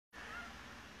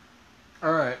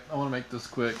Alright, I want to make this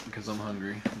quick because I'm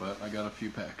hungry, but I got a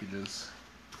few packages.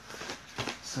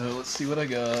 So let's see what I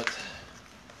got.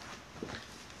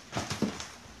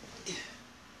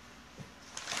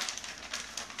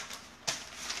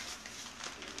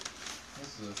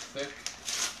 This is a thick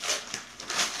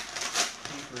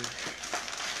paper.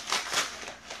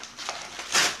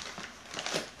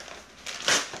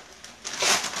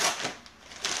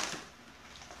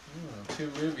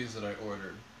 Two movies that I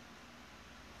ordered.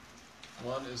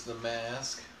 One is The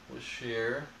Mask with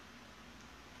Cher,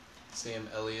 Sam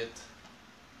Elliott,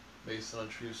 based on a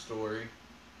true story.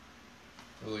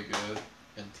 Really good.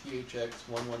 And THX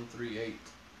 1138,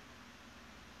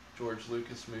 George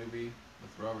Lucas movie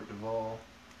with Robert Duvall,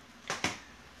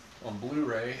 on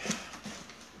Blu-ray,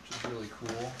 which is really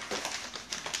cool.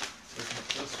 Looking at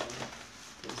this one,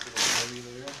 feels a little heavy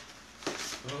there.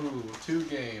 Ooh, 2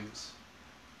 games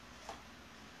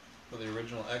for the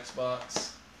original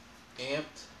Xbox,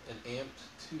 Amped and Amped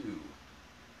 2.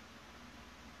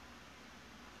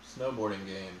 Snowboarding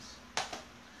games.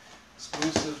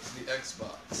 Exclusive to the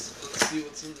Xbox. Let's see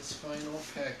what's in this final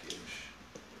package.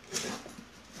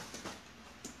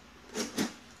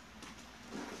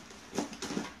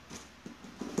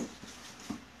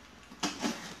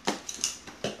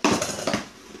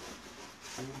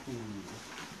 Ooh.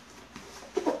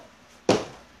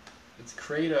 It's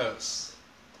Kratos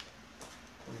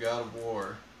from God of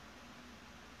War.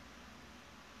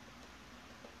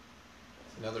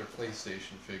 It's another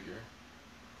PlayStation figure.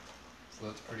 So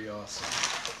that's pretty awesome.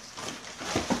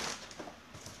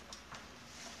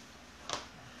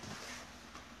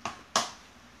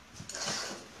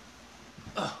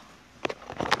 Oh.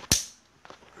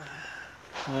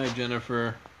 Hi,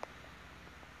 Jennifer.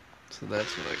 So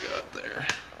that's what I got there.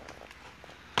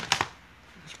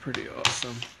 It's pretty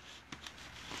awesome.